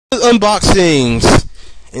Unboxings,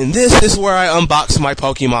 and this is where I unbox my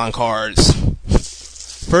Pokemon cards.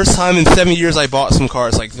 First time in 7 years I bought some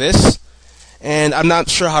cards like this, and I'm not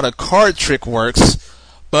sure how the card trick works,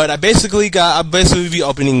 but I'll basically be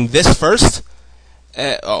opening this first.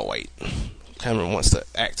 Oh wait, camera wants to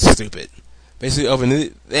act stupid. Basically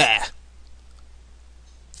open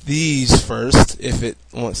these first if it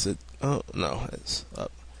wants to. Oh no, it's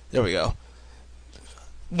up. There we go.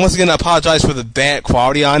 Once again, I apologize for the bad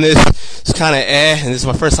quality on this. It's kind of and this is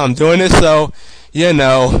my first time doing this, so you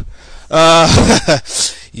know.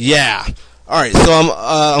 Yeah. All right, so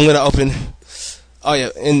I'm gonna open. Oh yeah,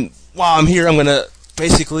 and while I'm here, I'm gonna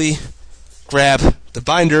basically grab the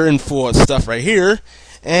binder and full of stuff right here,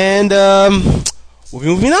 and we'll be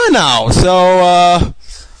moving on now. So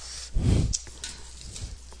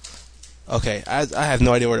okay, I have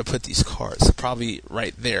no idea where to put these cards. Probably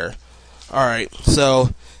right there. All right,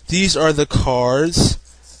 so these are the cards.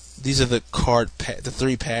 These are the the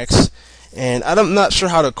 3 packs, and I'm not sure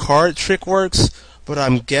how the card trick works, but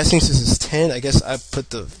I'm guessing since it's 10, I guess I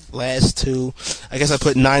put the last 2. I guess I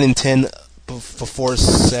put 9 and 10 before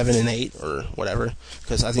 7 and 8 or whatever,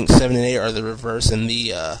 because I think 7 and 8 are the reverse and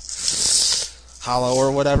the hollow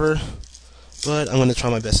or whatever. But I'm gonna try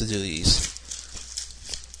my best to do these.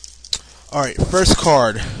 All right, first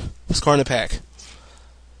card in the pack.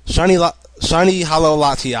 Shiny Hollow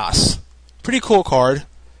Latias. Pretty cool card.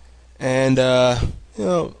 And, you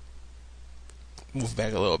know, move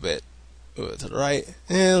back a little bit to the right.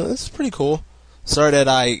 And it's pretty cool. Sorry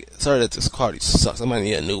that this quality sucks. I might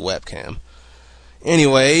need a new webcam.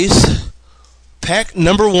 Anyways, pack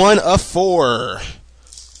number 1 of 4.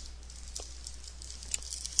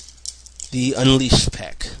 The Unleashed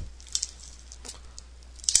pack.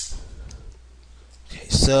 Okay,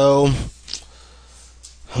 so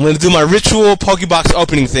I'm going to do my ritual Pokebox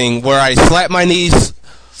opening thing where I slap my knees,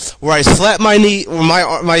 my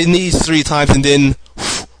knees 3 times, and then,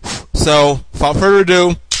 so, without further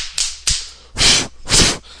ado,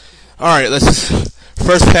 alright,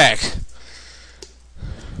 first pack.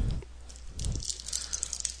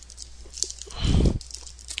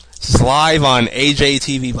 This is live on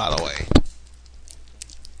AJTV, by the way.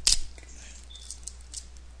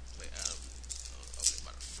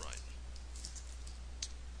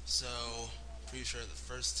 So, pretty sure the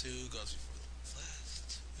first 2 goes before the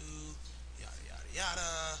last 2, yada yada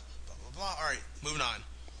yada, blah blah blah. Alright, moving on.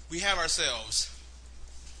 We have ourselves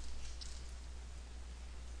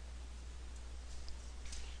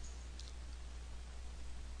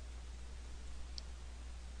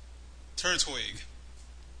Turtwig,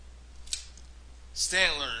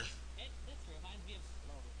 Stantler,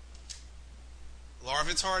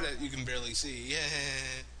 Larvitar that you can barely see, yeah.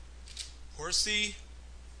 Horsey,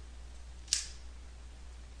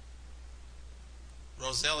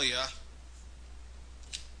 Roselia.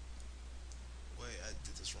 Wait, I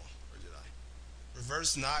did this wrong. Or did I?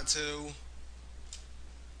 Reverse Natu.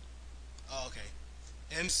 Oh, okay.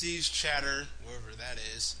 MC's Chatter, wherever that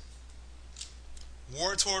is.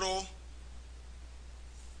 Wartortle.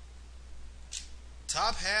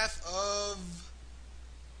 Top half of.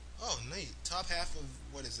 Oh, neat. Top half of,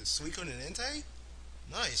 what is it? Suicune and Entei?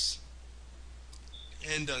 Nice.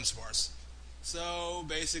 And Dunsparce. So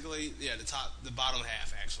basically, yeah, the bottom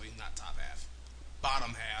half, actually, not top half,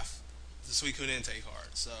 bottom half, the Suicune Entei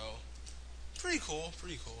card. So pretty cool,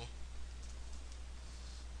 pretty cool.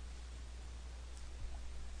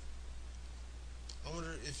 I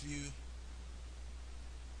wonder if you.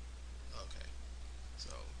 Okay,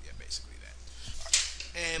 so yeah, basically that. Right.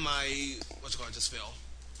 And my just fell.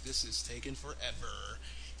 This is taking forever.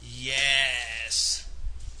 Yes.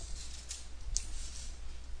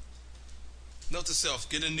 Note to self: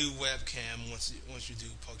 get a new webcam once you do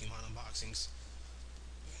Pokemon unboxings.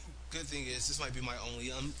 Good thing is this might be my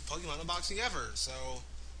only Pokemon unboxing ever, so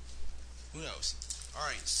who knows? All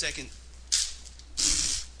right, second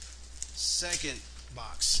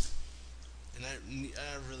box, and I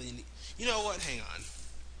really need. You know what? Hang on.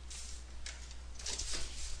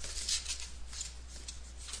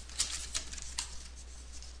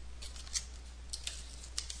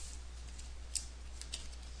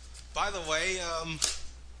 By the way,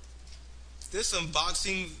 this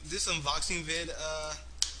unboxing vid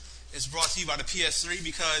is brought to you by the PS3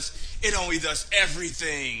 because it only does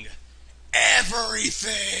everything.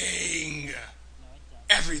 Everything.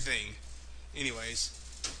 Anyways,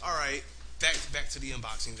 all right, back to the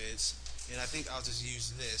unboxing vids, and I think I'll just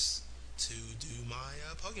use this to do my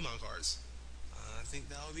Pokemon cards. I think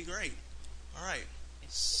that would be great. All right.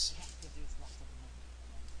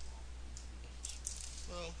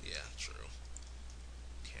 Well, yeah, true.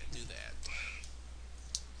 Can't do that.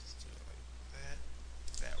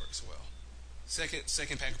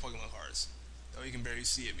 Second pack of Pokemon cards. Though you can barely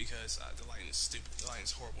see it because the lighting is stupid. The lighting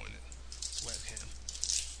is horrible in this webcam.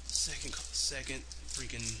 Second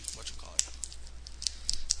freaking whatchamacallit.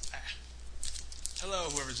 Ah. Hello,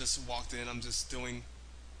 whoever just walked in. I'm just doing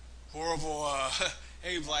horrible.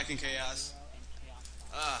 Hey, Black and Chaos.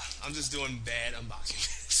 I'm just doing bad unboxing.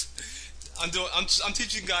 I'm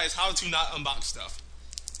teaching guys how to not unbox stuff.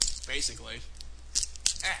 Basically.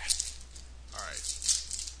 Alright.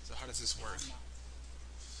 So how does this work?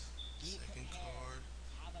 Second card.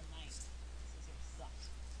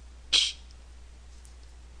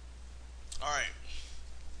 Alright.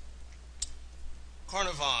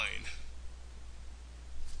 Carnivine.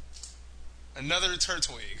 Another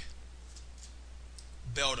Turtwig.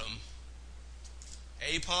 Beldum.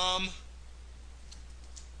 Apom.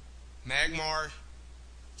 Magmar.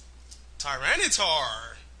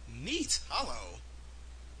 Tyranitar. Neat. Hollow.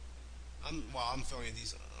 I'm filming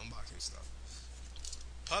these unboxing stuff.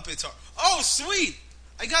 Puppetar. Oh, sweet!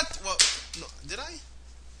 I got, well, no, did I?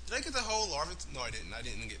 Did I get the whole Larvitar? No, I didn't. I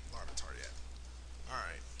didn't get Larvitar yet.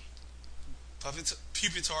 Alright.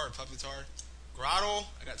 Pupitar. Grottle.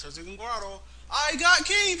 I got Turtwig and Grottle. I got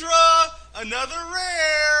Kingdra! Another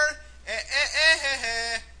rare!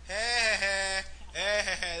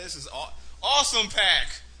 This is awesome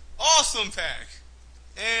pack! Awesome pack!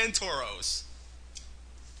 And Tauros.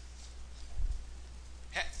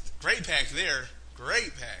 Great pack there.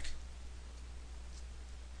 Great pack.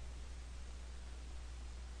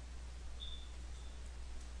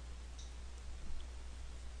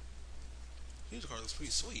 This card looks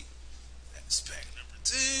pretty sweet. That's pack number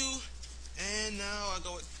 2. And now I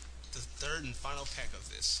go with the third and final pack of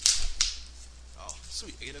this. Oh,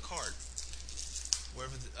 sweet. I get a card.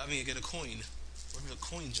 I get a coin. Wherever the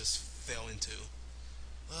coin just fell into.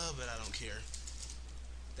 But I don't care.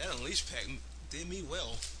 That Unleash pack did me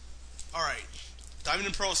well. Alright. Diamond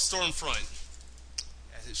and Pearl Stormfront.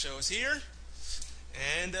 As it shows here.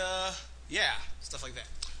 And, yeah. Stuff like that.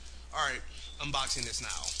 Alright. Unboxing this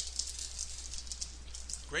now.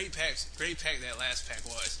 Great pack that last pack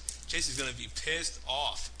was. Chase is gonna be pissed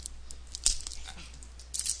off.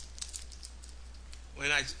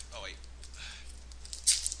 Oh wait.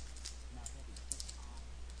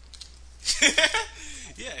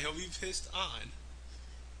 Yeah, he'll be pissed on.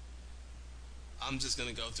 I'm just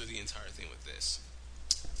gonna go through the entire thing with this.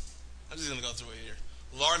 I'm just gonna go through it here.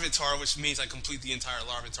 Larvitar, which means I complete the entire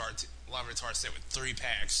Larvitar set with 3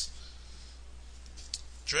 packs.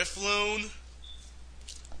 Drifloon,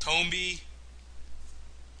 Tombi,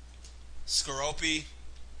 Skorupi,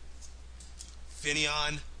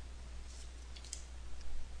 Finneon,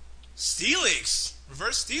 Steelix,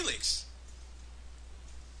 Reverse Steelix,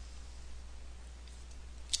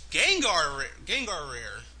 Gengar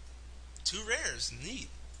rare, 2 rares, neat.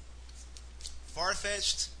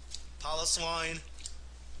 Farfetch'd, Piloswine,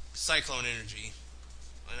 Cyclone Energy,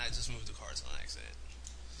 and I just moved the cards on accident.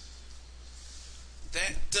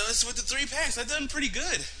 That does with the 3 packs. I've done pretty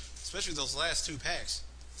good, especially those last 2 packs.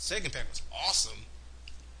 The second pack was awesome.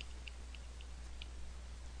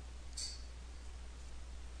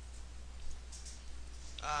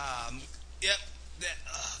 Yep.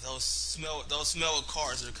 Those smell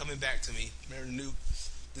cards are coming back to me. Remember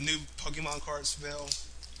the new Pokemon card smell?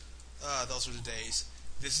 Those were the days.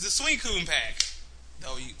 This is the Suicune pack,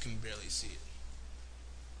 though you can barely see it.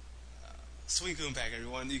 Suicune pack,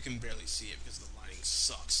 everyone. You can barely see it because the lighting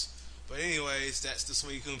sucks. But anyways, that's the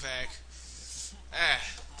Suicune pack.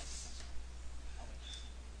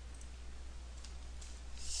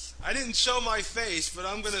 I didn't show my face, but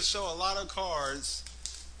I'm gonna show a lot of cards,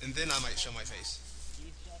 and then I might show my face.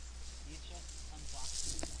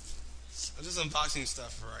 I'm just unboxing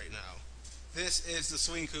stuff for right now. This is the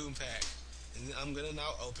Suicune pack, and I'm gonna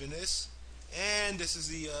now open this. And this is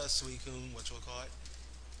the Suicune,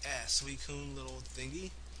 Suicune little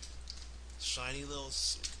thingy. Shiny little.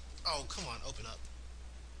 Oh, come on, open up.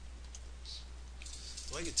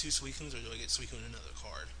 Do I get 2 Suicunes, or do I get Suicune in another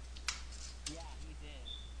card? Yeah, he did.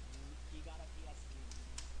 He got a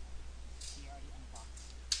PS3. He already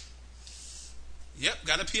unboxed. Yep,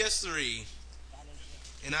 got a PS3. That is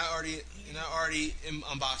it. And I already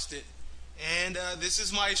unboxed it. And this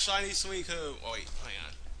is my shiny Suicune. Oh wait, hang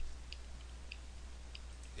on.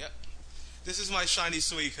 Yep, this is my shiny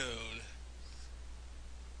Suicune.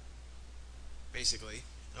 Basically,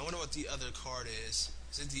 I wonder what the other card is.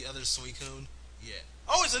 Is it the other Suicune? Yeah.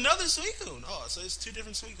 Oh, it's another Suicune. Oh, so it's 2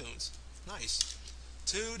 different Suicunes. Nice.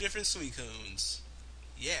 2 different Suicunes.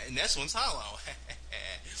 Yeah, and this one's hollow.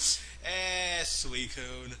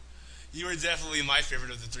 Suicune. You are definitely my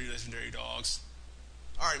favorite of the 3 legendary dogs.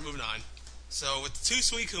 Alright, moving on. So with the 2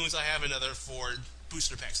 Suicunes, I have another 4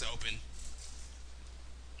 booster packs to open.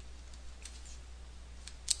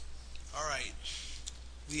 Alright,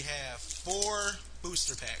 we have 4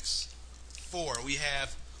 booster packs. 4. We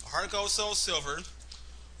have a Heart Gold Soul Silver,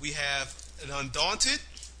 we have an Undaunted,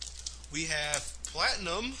 we have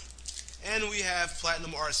Platinum, and we have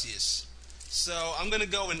Platinum Arceus. So I'm going to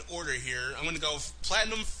go in order here. I'm going to go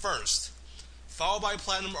Platinum first, followed by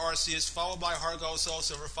Platinum Arceus, followed by Heart Gold Soul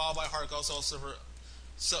Silver, followed by Heart Gold Soul Silver,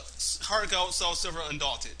 Heart Gold Soul Silver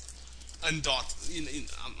Undaunted. Undaunted. You know.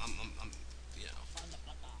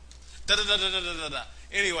 Da da da da da da da.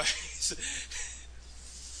 Anyways.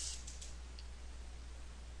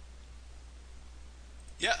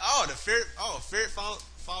 Yeah, oh, Ferret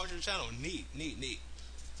follows your channel. Neat, neat, neat.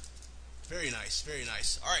 Very nice, very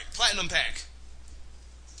nice. Alright, Platinum Pack.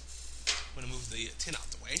 I'm gonna move the tin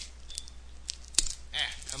out the way.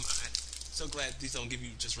 Ah, come on. So glad these don't give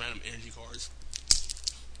you just random energy cards.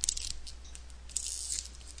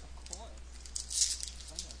 Of course.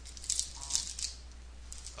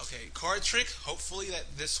 Okay, card trick. Hopefully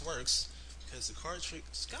that this works, because the card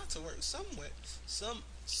trick's got to work somewhere,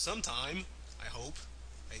 sometime. I hope.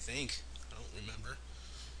 I think. I don't remember.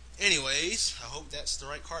 Anyways, I hope that's the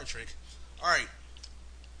right card trick. Alright.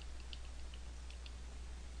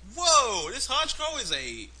 Whoa! This Honchkrow is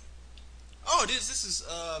a... Oh, this is,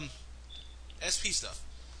 SP stuff.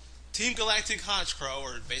 Team Galactic Honchkrow,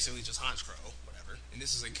 or basically just Honchkrow, whatever. And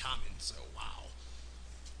this is a common, so wow.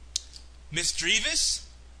 Misdreavus.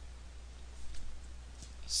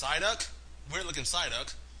 Psyduck. Weird looking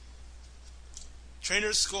Psyduck.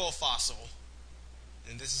 Trainer's Skull Fossil.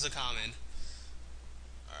 And this is a common.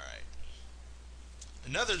 Alright.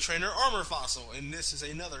 Another Trainer Armor Fossil, and this is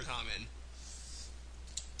another common.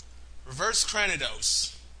 Reverse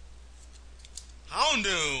Cranidos.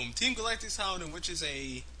 Houndoom. Team Galactic's Houndoom, which is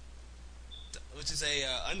a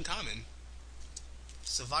uncommon.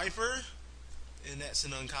 Survivor, and that's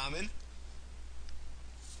an uncommon.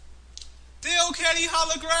 Delcatty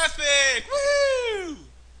Holographic! Woohoo!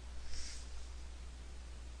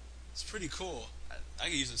 It's pretty cool. I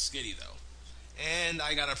could use a Skitty though. And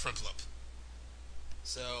I got a Prinplup.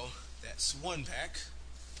 So that's 1 pack.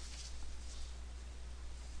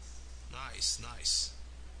 Nice, nice.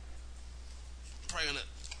 I'm probably gonna,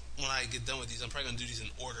 when I get done with these, I'm probably gonna do these in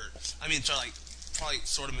order. I mean, probably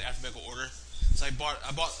sort them in alphabetical order. So I bought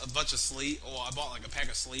a bunch of sleeves. Well, I bought like a pack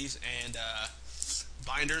of sleeves and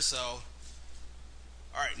binders. So, all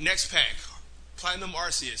right, next pack, Platinum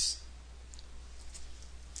Arceus.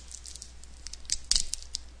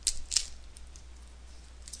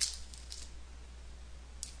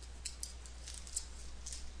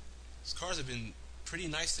 These cards have been pretty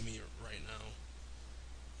nice to me right now.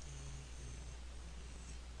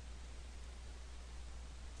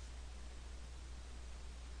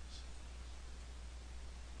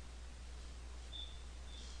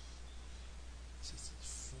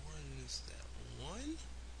 Is that 1?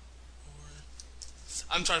 Or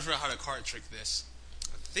I'm trying to figure out how to card trick this.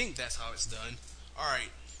 I think that's how it's done.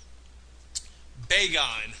 Alright.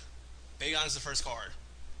 Bagon. Bagon is the first card.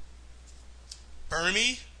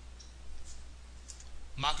 Burmy.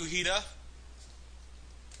 Makuhita.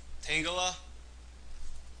 Tangela.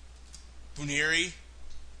 Buniri.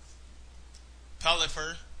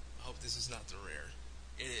 Pelipper. I hope this is not the rare.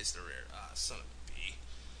 It is the rare. Ah, son of a B.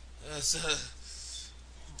 It's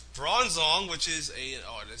Bronzong, which is a...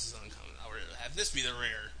 Oh, this is uncommon. I'll have this be the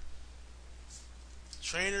rare.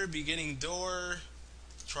 Trainer, Beginning Door,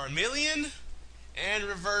 Charmeleon, and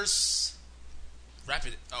Reverse...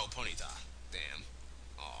 Rapid... Oh, Ponyta. Damn.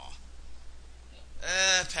 Aw.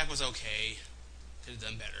 Pack was okay. Could have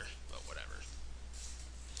done better, but whatever.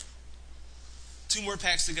 2 more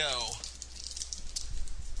packs to go.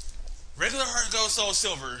 Regular Heart Gold Soul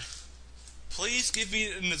Silver. Please give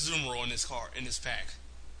me an Azumarill in this pack.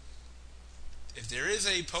 If there is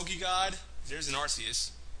a Pokegod, if there's an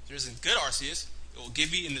Arceus, if there's a good Arceus, it will give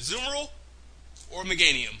me an Azumarill or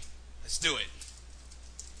Meganium. Let's do it.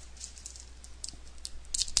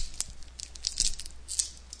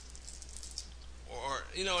 Or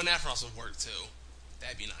you know, an Ampharos would work too.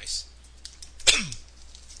 That'd be nice.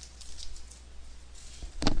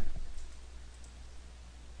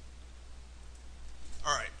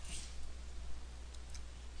 Alright.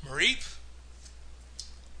 Mareep.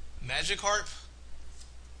 Magikarp.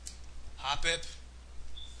 Hoppip.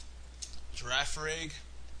 Girafarig.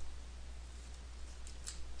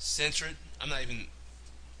 Sentret. I'm not even...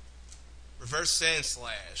 Reverse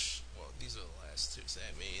Sandslash. Well, these are the last 2, so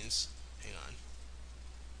that means... Hang on.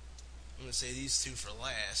 I'm going to say these 2 for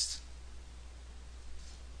last.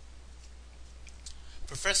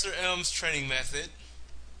 Professor M's training method.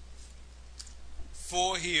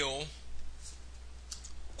 Full heal.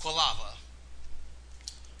 Quilava.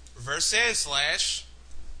 Reverse Sand Slash.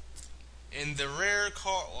 In the rare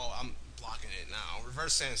card. Well, I'm blocking it now.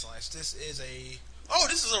 Reverse Sand Slash. This is a. Oh,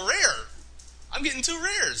 this is a rare. I'm getting 2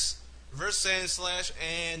 rares. Reverse Sand Slash,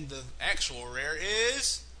 and the actual rare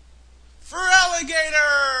is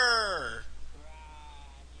Feraligatr.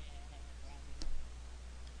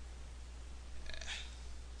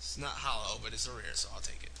 It's not hollow, but it's a rare, so I'll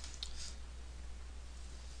take it.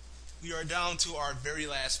 We are down to our very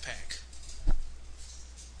last pack.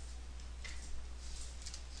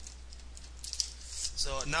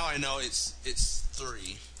 So now I know it's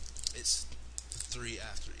 3. It's 3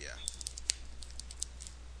 after, yeah.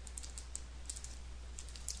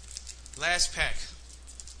 Last pack.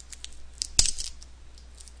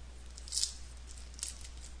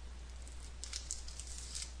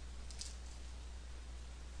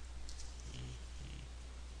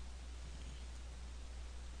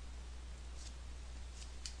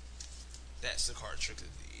 That's the card trick of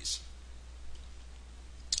these.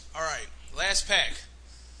 Alright, last pack.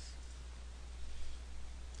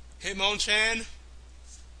 Hitmonchan,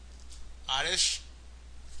 Oddish,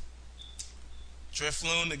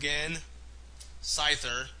 Drifloon again,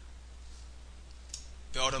 Scyther,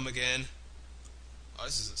 Beldum again. Oh,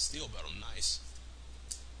 this is a Steel Beldum, nice.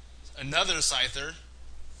 Another Scyther,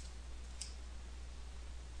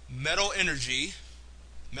 Metal Energy,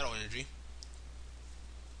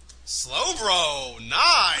 Slowbro,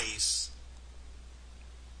 nice.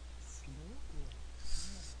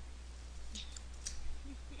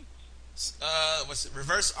 What's it?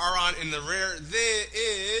 Reverse Aron in the rare. There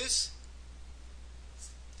is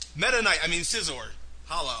Meta Knight. I mean Scizor.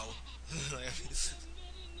 Hollow.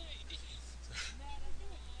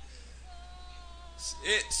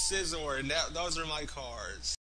 It's Scizor, and those are my cards.